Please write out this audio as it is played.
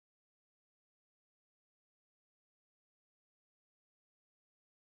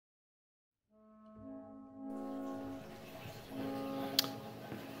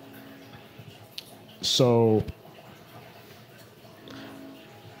So,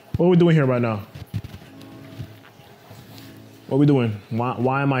 what are we doing here right now? What are we doing?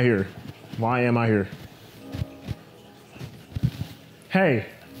 Why am I here? Why am I here? Hey,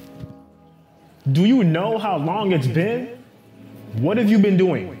 do you know how long it's been? What have you been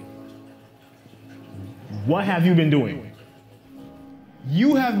doing? What have you been doing?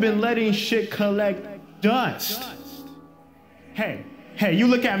 You have been letting shit collect dust. Hey, you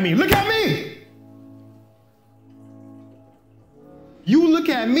look at me. Look at me! You look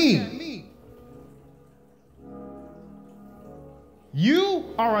at me.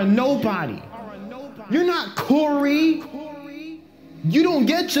 You are a nobody. You're not Corey. You don't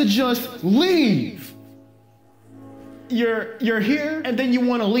get to just leave. You're here and then you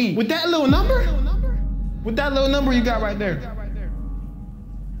want to leave. With that little number? With that little number you got right there.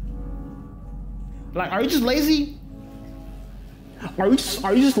 Like, are you just lazy? Are you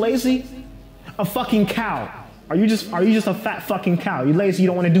just lazy? A fucking cow. Are you just a fat fucking cow? You lazy, you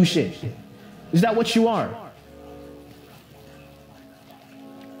don't want to do shit. Is that what you are?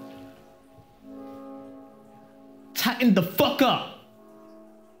 Tighten the fuck up.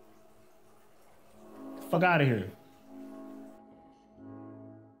 Fuck out of here.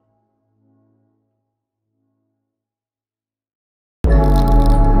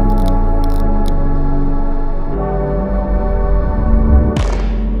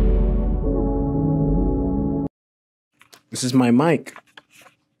 This is my mic.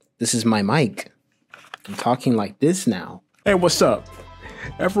 This is my mic. I'm talking like this now. Hey, what's up?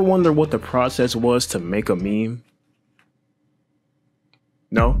 Ever wonder what the process was to make a meme?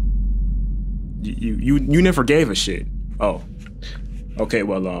 No? You never gave a shit. Oh. Okay,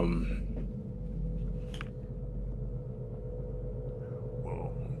 well,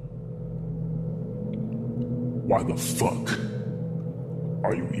 why the fuck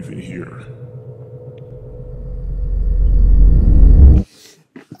are you even here?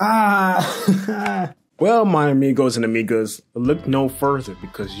 Well, my amigos and amigas, look no further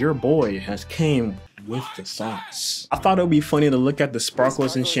because your boy has came with the sauce. I thought it would be funny to look at the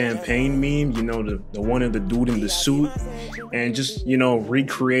Sparkles and Champaign meme, you know, the one of the dude in the suit, and just, you know,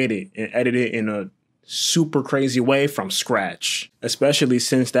 recreate it and edit it in a super crazy way from scratch, especially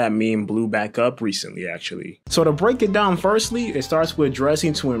since that meme blew back up recently, actually. So to break it down, firstly, it starts with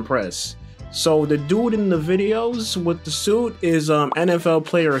dressing to impress. So the dude in the videos with the suit is NFL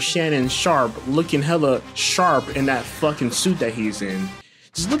player Shannon Sharp, looking hella sharp in that fucking suit that he's in.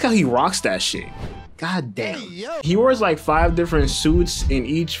 Just look how he rocks that shit. God damn. He wears like 5 different suits in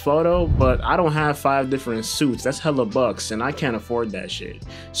each photo, but I don't have 5 different suits. That's hella bucks and I can't afford that shit.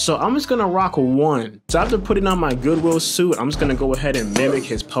 So I'm just gonna rock one. So after putting on my Goodwill suit, I'm just gonna go ahead and mimic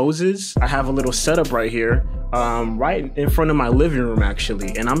his poses. I have a little setup right here. Right in front of my living room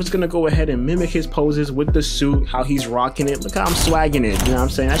actually, and I'm just gonna go ahead and mimic his poses with the suit, how he's rocking it. Look how I'm swagging it, you know what I'm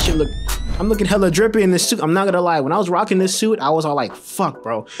saying? That shit I'm looking hella drippy in this suit. I'm not gonna lie, when I was rocking this suit, I was all like, fuck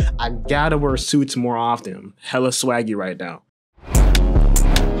bro, I gotta wear suits more often. I'm hella swaggy right now.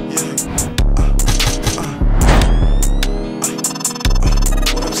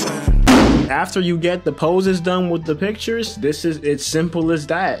 After you get the poses done with the pictures, it's simple as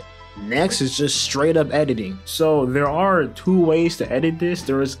that. Next is just straight up editing. So there are 2 ways to edit this.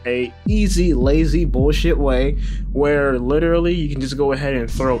 There is a easy, lazy bullshit way where literally you can just go ahead and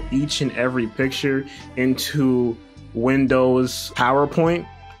throw each and every picture into Windows PowerPoint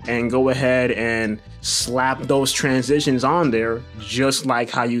and go ahead and slap those transitions on there just like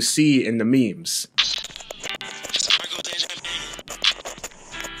how you see in the memes.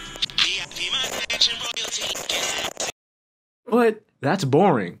 But that's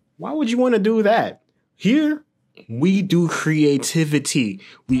boring. Why would you want to do that? Here, we do creativity.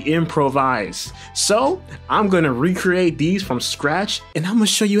 We improvise. So I'm going to recreate these from scratch and I'm going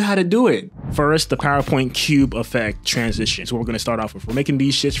to show you how to do it. First, the PowerPoint cube effect transition. So we're going to start off with. We're making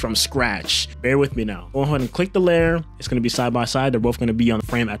these shits from scratch. Bear with me now. Go ahead and click the layer. It's going to be side by side. They're both going to be on the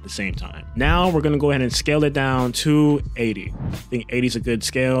frame at the same time. Now we're going to go ahead and scale it down to 80. I think 80 is a good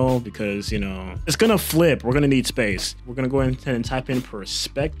scale because, you know, it's going to flip. We're going to need space. We're going to go ahead and type in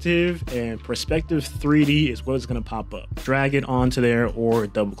perspective, and perspective 3D is what is going to pop up. Drag it onto there or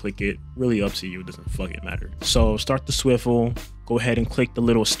double click it. Really up to you. It doesn't fucking matter. So start the swivel. Go ahead and click the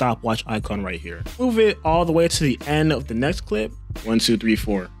little stopwatch icon right here. Move it all the way to the end of the next clip. 1, 2, 3,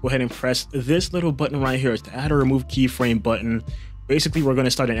 4. Go ahead and press this little button right here. It's the add or remove keyframe button. Basically, we're going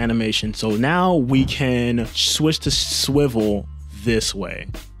to start an animation. So now we can switch to swivel this way.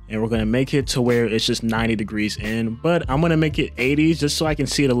 And we're going to make it to where it's just 90 degrees in. But I'm going to make it 80 just so I can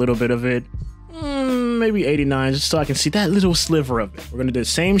see it a little bit of it. maybe 89, just so I can see that little sliver of it. We're gonna do the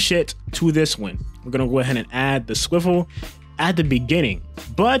same shit to this one. We're gonna go ahead and add the swivel at the beginning.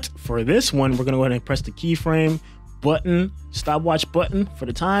 But for this one, we're gonna go ahead and press the keyframe button, stopwatch button for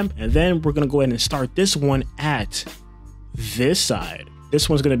the time, and then we're gonna go ahead and start this one at this side. This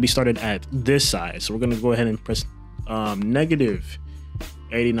one's gonna be started at this side. So we're gonna go ahead and press negative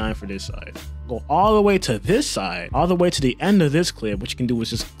 89 for this side. Go all the way to this side, all the way to the end of this clip. What you can do is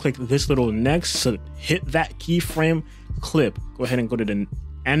just click this little next, so hit that keyframe clip. Go ahead and go to the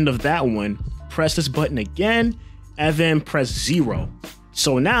end of that one, press this button again, and then press 0.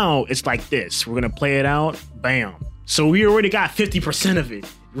 So now it's like this. We're gonna play it out, bam. So we already got 50% of it. It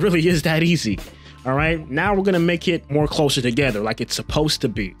really is that easy. All right, now we're gonna make it more closer together like it's supposed to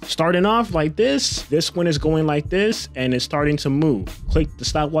be. Starting off like this one is going like this, and it's starting to move. Click the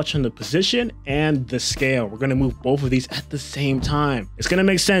stopwatch on the position and the scale. We're gonna move both of these at the same time. It's gonna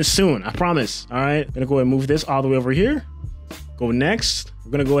make sense soon, I promise. All right, I'm gonna go ahead and move this all the way over here. Go next,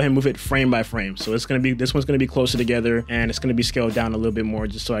 we're gonna go ahead and move it frame by frame. So it's gonna be, this one's gonna be closer together, and it's gonna be scaled down a little bit more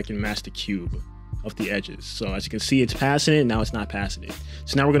just so I can match the cube of the edges. So as you can see, it's passing it, now it's not passing it.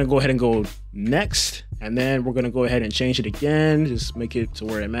 So now we're gonna go ahead and go next, and then we're gonna go ahead and change it again, just make it to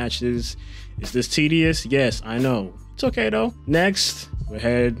where it matches. Is this tedious? Yes, I know. It's okay though. Next, go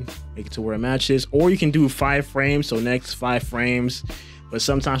ahead, make it to where it matches, or you can do 5 frames, so next 5 frames, but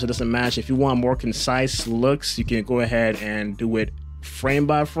sometimes it doesn't match. If you want more concise looks, you can go ahead and do it frame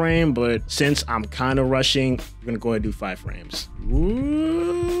by frame, but since I'm kind of rushing, we're gonna go ahead and do 5 frames.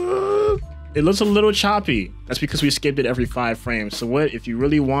 Whoop. It looks a little choppy. That's because we skipped it every 5 frames. So what, if you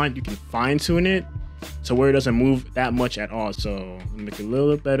really want, you can fine tune it to where it doesn't move that much at all. So I'm gonna make it a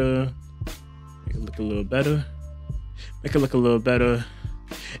little bit better, make it look a little better, make it look a little better.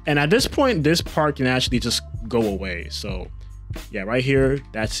 And at this point, this part can actually just go away. So yeah, right here,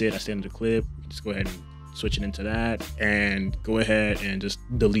 that's it. That's the end of the clip. Just go ahead and switch it into that, and go ahead and just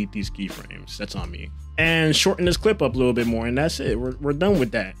delete these keyframes. That's on me. And shorten this clip up a little bit more, and that's it. We're done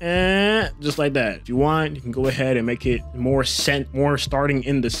with that. And just like that. If you want, you can go ahead and make it more starting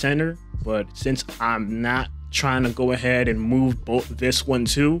in the center. But since I'm not trying to go ahead and move both this one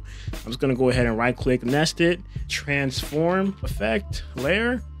too, I'm just gonna go ahead and right click, nest it, transform effect,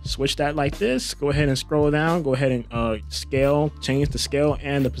 layer, switch that like this. Go ahead and scroll down, go ahead and scale, change the scale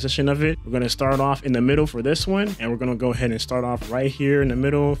and the position of it. We're gonna start off in the middle for this one, and we're gonna go ahead and start off right here in the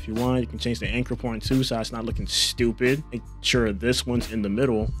middle. If you want, you can change the anchor point too, so it's not looking stupid. Make sure this one's in the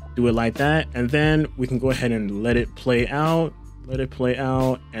middle. Do it like that, and then we can go ahead and let it play out,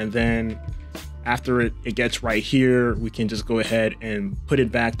 and then after it gets right here, we can just go ahead and put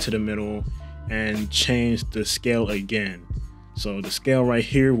it back to the middle and change the scale again. So the scale right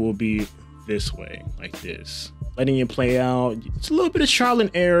here will be this way, like this. Letting it play out. It's a little bit of trial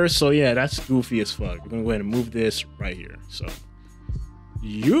and error, so yeah, that's goofy as fuck. We're gonna go ahead and move this right here. So,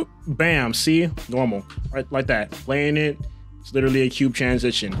 yoop, bam, see? Normal, right like that. Playing it, it's literally a cube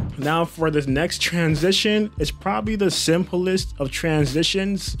transition. Now for this next transition, it's probably the simplest of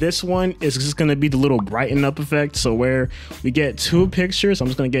transitions. This one is just gonna be the little brighten up effect. So where we get 2 pictures, I'm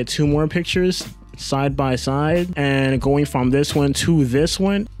just gonna get 2 more pictures side by side, and going from this one to this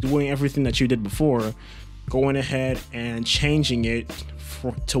one, doing everything that you did before, going ahead and changing it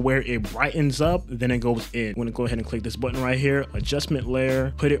to where it brightens up, then it goes in. I'm gonna go ahead and click this button right here, adjustment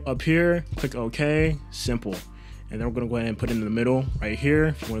layer, put it up here, click OK, simple. And then we're gonna go ahead and put it in the middle right here.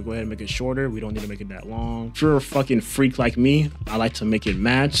 If you wanna go ahead and make it shorter, we don't need to make it that long. If you're a fucking freak like me, I like to make it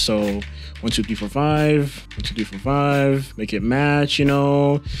match. So 1, 2, 3, 4, 5, 1, 2, 3, 4, 5, make it match, you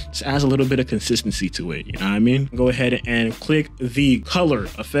know, just adds a little bit of consistency to it, you know what I mean? Go ahead and click the color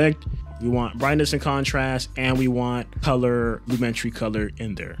effect. We want brightness and contrast, and we want color, lumetri color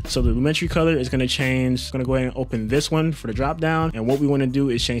in there. So the lumetri color is gonna change. I'm gonna go ahead and open this one for the drop down. And what we wanna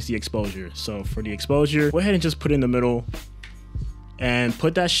do is change the exposure. So for the exposure, go ahead and just put it in the middle and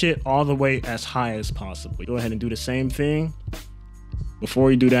put that shit all the way as high as possible. Go ahead and do the same thing.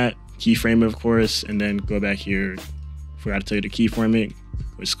 Before you do that, keyframe it, of course, and then go back here. Forgot to tell you to keyframe it.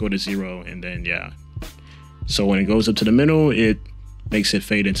 Just go to 0, and then yeah. So when it goes up to the middle, it makes it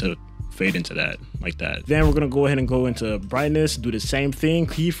fade into that, like that. Then we're gonna go ahead and go into brightness, do the same thing,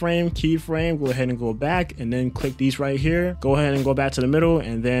 keyframe, go ahead and go back, and then click these right here. Go ahead and go back to the middle,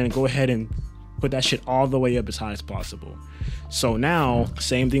 and then go ahead and put that shit all the way up as high as possible. So now,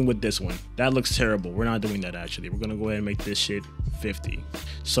 same thing with this one. That looks terrible. We're not doing that actually. We're gonna go ahead and make this shit 50.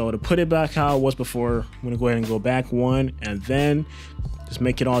 So to put it back how it was before, I'm gonna go ahead and go back 1, and then just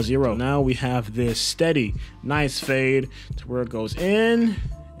make it all 0. Now we have this steady, nice fade to where it goes in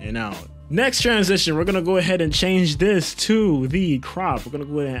and out. Next transition, we're gonna go ahead and change this to the crop. We're gonna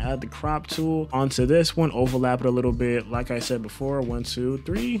go ahead and add the crop tool onto this one, overlap it a little bit. Like I said before, 1, 2,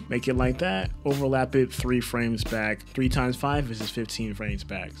 3, make it like that. Overlap it 3 frames back. 3 times 5 is 15 frames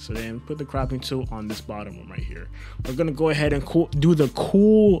back. So then put the cropping tool on this bottom one right here. We're gonna go ahead and do the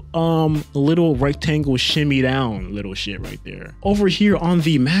cool little rectangle shimmy down little shit right there. Over here on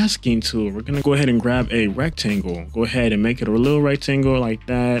the masking tool, we're gonna go ahead and grab a rectangle. Go ahead and make it a little rectangle like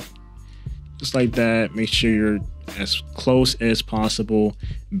that. Just like that. Make sure you're as close as possible.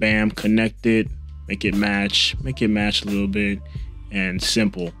 Bam, connect it. Make it match. Make it match a little bit. And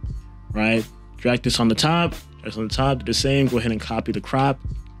simple, right? Drag this on the top. Drag this on the top. Do the same. Go ahead and copy the crop.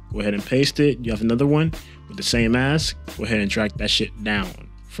 Go ahead and paste it. You have another one with the same mask. Go ahead and drag that shit down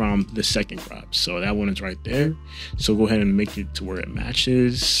from the second crop. So that one is right there. So go ahead and make it to where it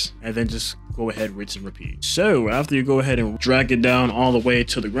matches. And then just go ahead, rinse and repeat. So after you go ahead and drag it down all the way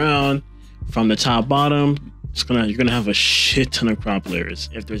to the ground, from the top bottom, you're gonna have a shit ton of crop layers.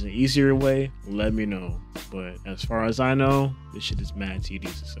 If there's an easier way, let me know. But as far as I know, this shit is mad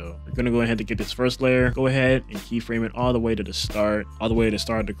tedious. So we're gonna go ahead and get this first layer. Go ahead and keyframe it all the way to the start, all the way to the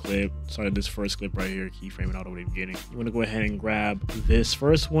start of the clip. Start this first clip right here, keyframe it all the way to the beginning. You wanna go ahead and grab this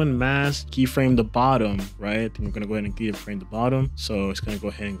first one, mask, keyframe the bottom, right? Then we're gonna go ahead and keyframe the bottom. So it's gonna go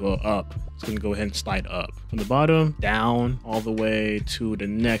ahead and go up. It's gonna go ahead and slide up from the bottom down all the way to the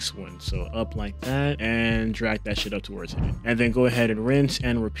next one. So up like that and drag that shit up towards it. And then go ahead and rinse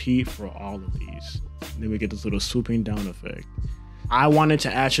and repeat for all of these. And then we get this little swooping down effect. I wanted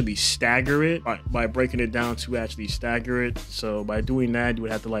to actually stagger it by breaking it down to actually stagger it. So by doing that, you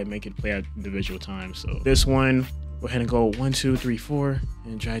would have to like make it play at individual times. So this one, go ahead and go 1, 2, 3, 4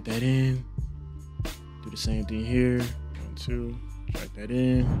 and drag that in. Do the same thing here. 1, 2, drag that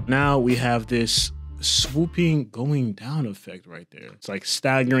in. Now we have this swooping going down effect right there. It's like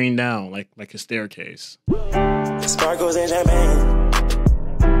staggering down like a staircase. Sparkles and champagne.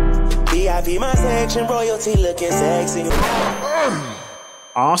 VIP my section, royalty looking sexy. I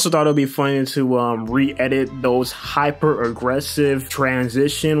also thought it'd be funny to re-edit those hyper aggressive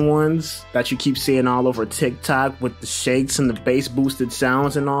transition ones that you keep seeing all over TikTok with the shakes and the bass boosted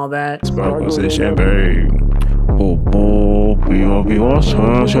sounds and all that. Sparkles and champagne.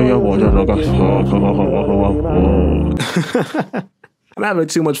 I'm having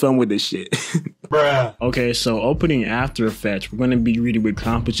too much fun with this shit. Bruh. Okay, so opening After Effects, we're going to be reading with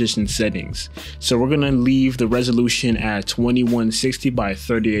composition settings. So we're going to leave the resolution at 2160 by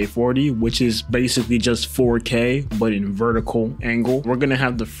 3840, which is basically just 4K, but in vertical angle. We're going to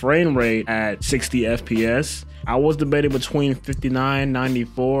have the frame rate at 60 FPS. I was debating between 59,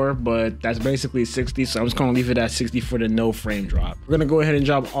 94, but that's basically 60, so I'm just gonna leave it at 60 for the no frame drop. We're gonna go ahead and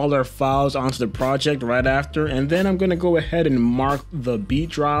drop all our files onto the project right after, and then I'm gonna go ahead and mark the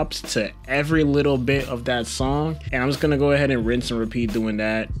beat drops to every little bit of that song, and I'm just gonna go ahead and rinse and repeat doing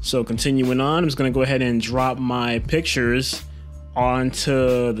that. So continuing on, I'm just gonna go ahead and drop my pictures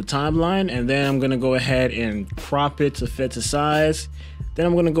onto the timeline, and then I'm gonna go ahead and crop it to fit the size. Then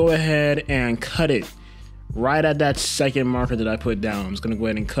I'm gonna go ahead and cut it right at that second marker that I put down. I'm just gonna go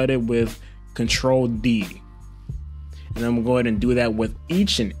ahead and cut it with Control D. And then we'll go ahead and do that with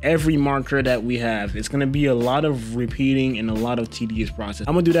each and every marker that we have. It's gonna be a lot of repeating and a lot of tedious process.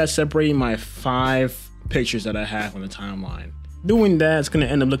 I'm gonna do that separating my 5 pictures that I have on the timeline. Doing that, it's gonna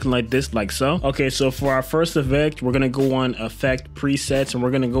end up looking like this, like so. Okay, so for our first effect, we're gonna go on Effect Presets, and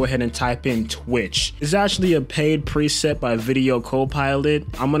we're gonna go ahead and type in Twitch. It's actually a paid preset by Video Copilot.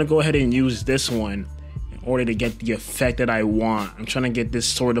 I'm gonna go ahead and use this one in order to get the effect that I want. I'm trying to get this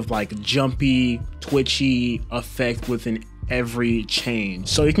sort of like jumpy, twitchy effect within every change.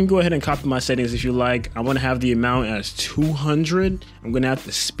 So you can go ahead and copy my settings if you like. I want to have the amount as 200. I'm gonna have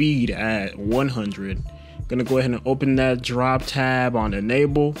the speed at 100. I'm gonna go ahead and open that drop tab on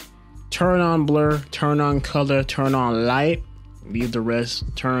Enable, turn on blur, turn on color, turn on light, leave the rest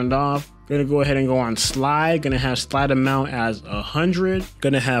turned off. Gonna go ahead and go on slide. Gonna have slide amount as 100.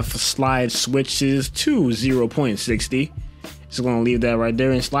 Gonna have slide switches to 0.60. Just gonna leave that right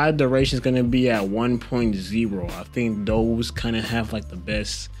there. And slide duration is gonna be at 1.0. I think those kind of have like the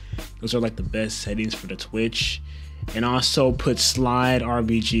best. Those are like the best settings for the Twitch. And also put slide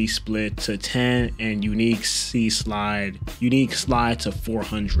RBG split to 10 and unique slide to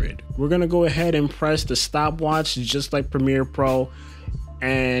 400. We're gonna go ahead and press the stopwatch just like Premiere Pro,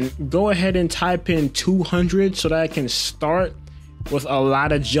 and go ahead and type in 200 so that I can start with a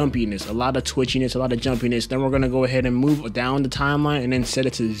lot of jumpiness, a lot of twitchiness, a lot of jumpiness. Then we're gonna go ahead and move down the timeline and then set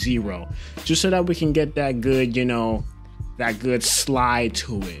it to 0, just so that we can get that good, you know, that good slide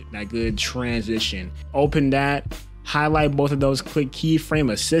to it, that good transition. Open that, highlight both of those, click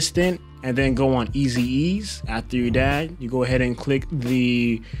keyframe assistant, and then go on easy ease. After you that, you go ahead and click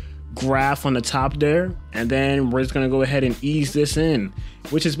the graph on the top there, and then we're just gonna go ahead and ease this in,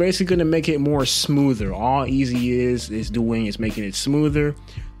 which is basically gonna make it more smoother. All easy is doing is making it smoother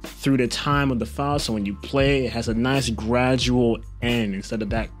through the time of the file, so when you play, it has a nice gradual end instead of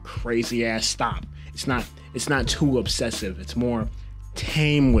that crazy ass stop. It's not too obsessive, it's more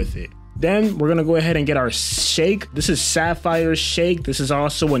tame with it. Then we're gonna go ahead and get our shake. This is Sapphire Shake. This is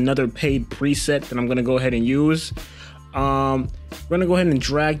also another paid preset that I'm gonna go ahead and use. We're gonna go ahead and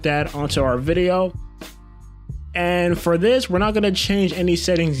drag that onto our video. And for this, we're not gonna change any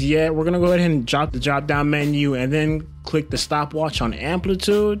settings yet. We're gonna go ahead and drop the drop down menu and then click the stopwatch on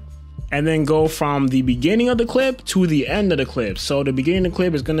amplitude, and then go from the beginning of the clip to the end of the clip. So the beginning of the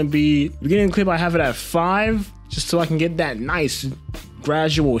clip is gonna be, beginning of the clip I have it at 5, just so I can get that nice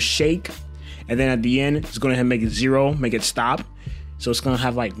gradual shake. And then at the end, it's gonna have make it 0, make it stop. So it's gonna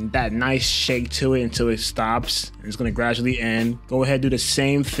have like that nice shake to it until it stops. It's gonna gradually end. Go ahead, do the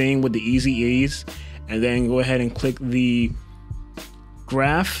same thing with the easy ease, and then go ahead and click the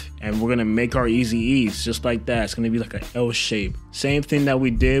graph, and we're gonna make our easy ease just like that. It's gonna be like an L shape. Same thing that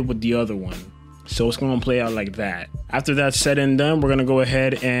we did with the other one. So it's gonna play out like that. After that's said and done, we're gonna go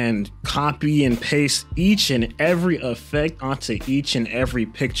ahead and copy and paste each and every effect onto each and every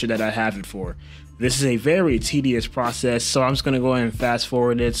picture that I have it for. This is a very tedious process, so I'm just gonna go ahead and fast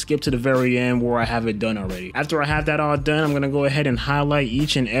forward it, skip to the very end where I have it done already. After I have that all done, I'm gonna go ahead and highlight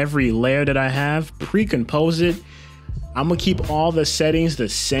each and every layer that I have, pre-compose it. I'm gonna keep all the settings the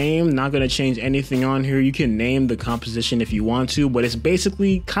same, not gonna change anything on here. You can name the composition if you want to, but it's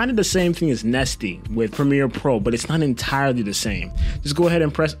basically kind of the same thing as nesting with Premiere Pro, but it's not entirely the same. Just go ahead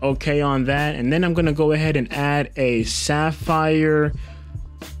and press OK on that, and then I'm gonna go ahead and add a sapphire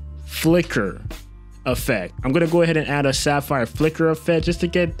flicker effect. I'm gonna go ahead and add a sapphire flicker effect just to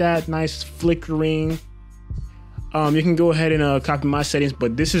get that nice flickering. You can go ahead and copy my settings,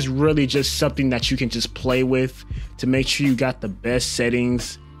 but this is really just something that you can just play with to make sure you got the best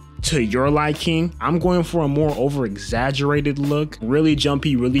settings to your liking. I'm going for a more over exaggerated look, really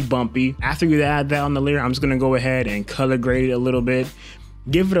jumpy, really bumpy. After you add that on the layer, I'm just gonna go ahead and color grade it a little bit,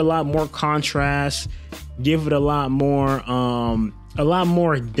 give it a lot more contrast, give it a lot more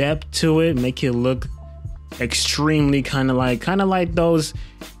depth to it, make it look extremely kind of like those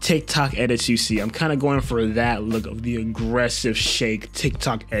TikTok edits you see. I'm kind of going for that look of the aggressive shake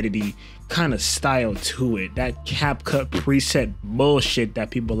TikTok editing kind of style to it, that CapCut preset bullshit that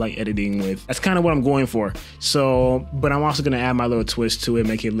people like editing with. That's kind of what I'm going for. So, but I'm also gonna add my little twist to it,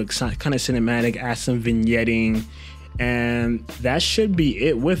 make it look kind of cinematic, add some vignetting, and that should be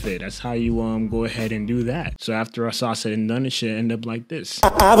it with it. That's how you go ahead and do that. So after I saw said and done, it should end up like this.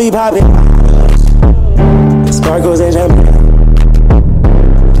 I'll be popping sparkles and champagne.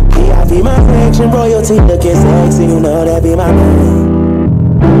 VIP my section, royalty looking sexy, you know that be my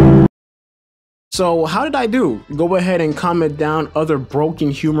name. So how did I do? Go ahead and comment down other broken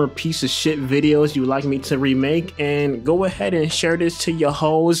humor piece of shit videos you'd like me to remake, and go ahead and share this to your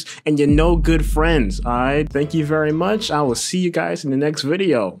hoes and your no good friends. All right, thank you very much. I will see you guys in the next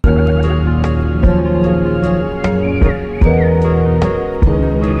video.